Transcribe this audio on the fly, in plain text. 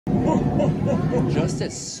Just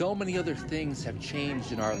as so many other things have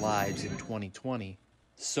changed in our lives in 2020,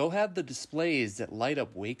 so have the displays that light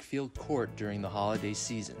up Wakefield Court during the holiday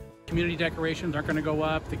season. Community decorations aren't going to go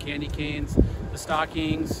up, the candy canes, the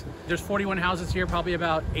stockings. There's 41 houses here, probably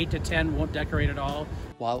about 8 to 10 won't decorate at all.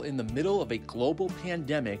 While in the middle of a global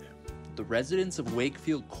pandemic, the residents of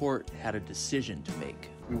Wakefield Court had a decision to make.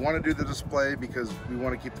 We want to do the display because we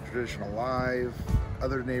want to keep the tradition alive.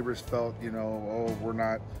 Other neighbors felt, oh, we're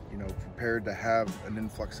not, prepared to have an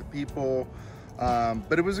influx of people.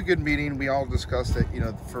 But it was a good meeting. We all discussed it,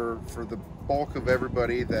 for the bulk of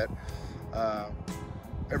everybody that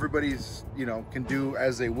everybody's, can do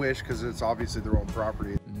as they wish because it's obviously their own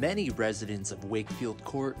property. Many residents of Wakefield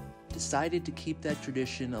Court decided to keep that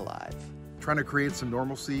tradition alive. Trying to create some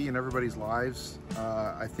normalcy in everybody's lives,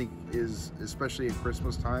 I think is, especially at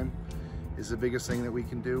Christmas time, is the biggest thing that we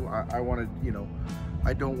can do. I want to,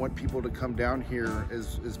 I don't want people to come down here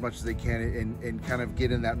as much as they can and kind of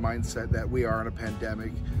get in that mindset that we are in a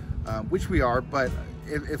pandemic, which we are, but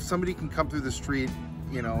if somebody can come through the street,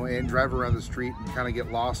 and drive around the street and kind of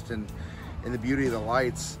get lost in the beauty of the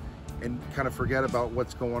lights and kind of forget about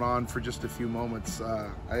what's going on for just a few moments,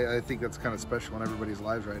 I think that's kind of special in everybody's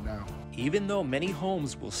lives right now. Even though many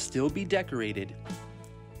homes will still be decorated,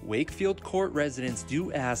 Wakefield Court residents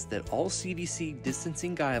do ask that all CDC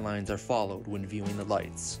distancing guidelines are followed when viewing the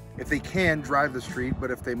lights. If they can, drive the street, but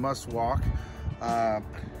if they must walk,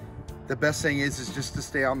 the best thing is just to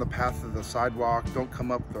stay on the path of the sidewalk. Don't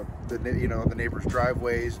come up the neighbors'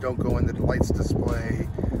 driveways. Don't go in the lights display.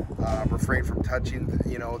 Refrain from touching,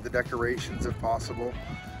 the decorations if possible.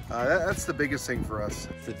 That's the biggest thing for us.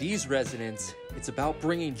 For these residents, it's about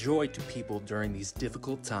bringing joy to people during these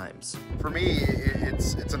difficult times. For me,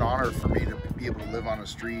 it's an honor for me to be able to live on a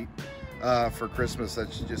street for Christmas.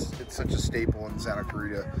 It's such a staple in Santa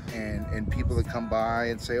Clarita, and people that come by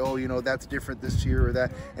and say, oh, that's different this year or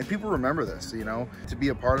that, and people remember this, to be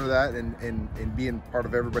a part of that and being part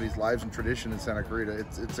of everybody's lives and tradition in Santa Clarita,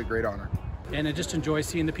 it's a great honor. And I just enjoy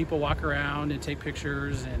seeing the people walk around and take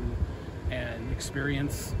pictures and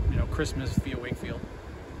experience, Christmas via Wakefield.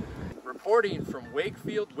 Reporting from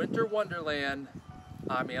Wakefield Winter Wonderland,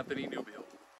 I'm Anthony Nubile.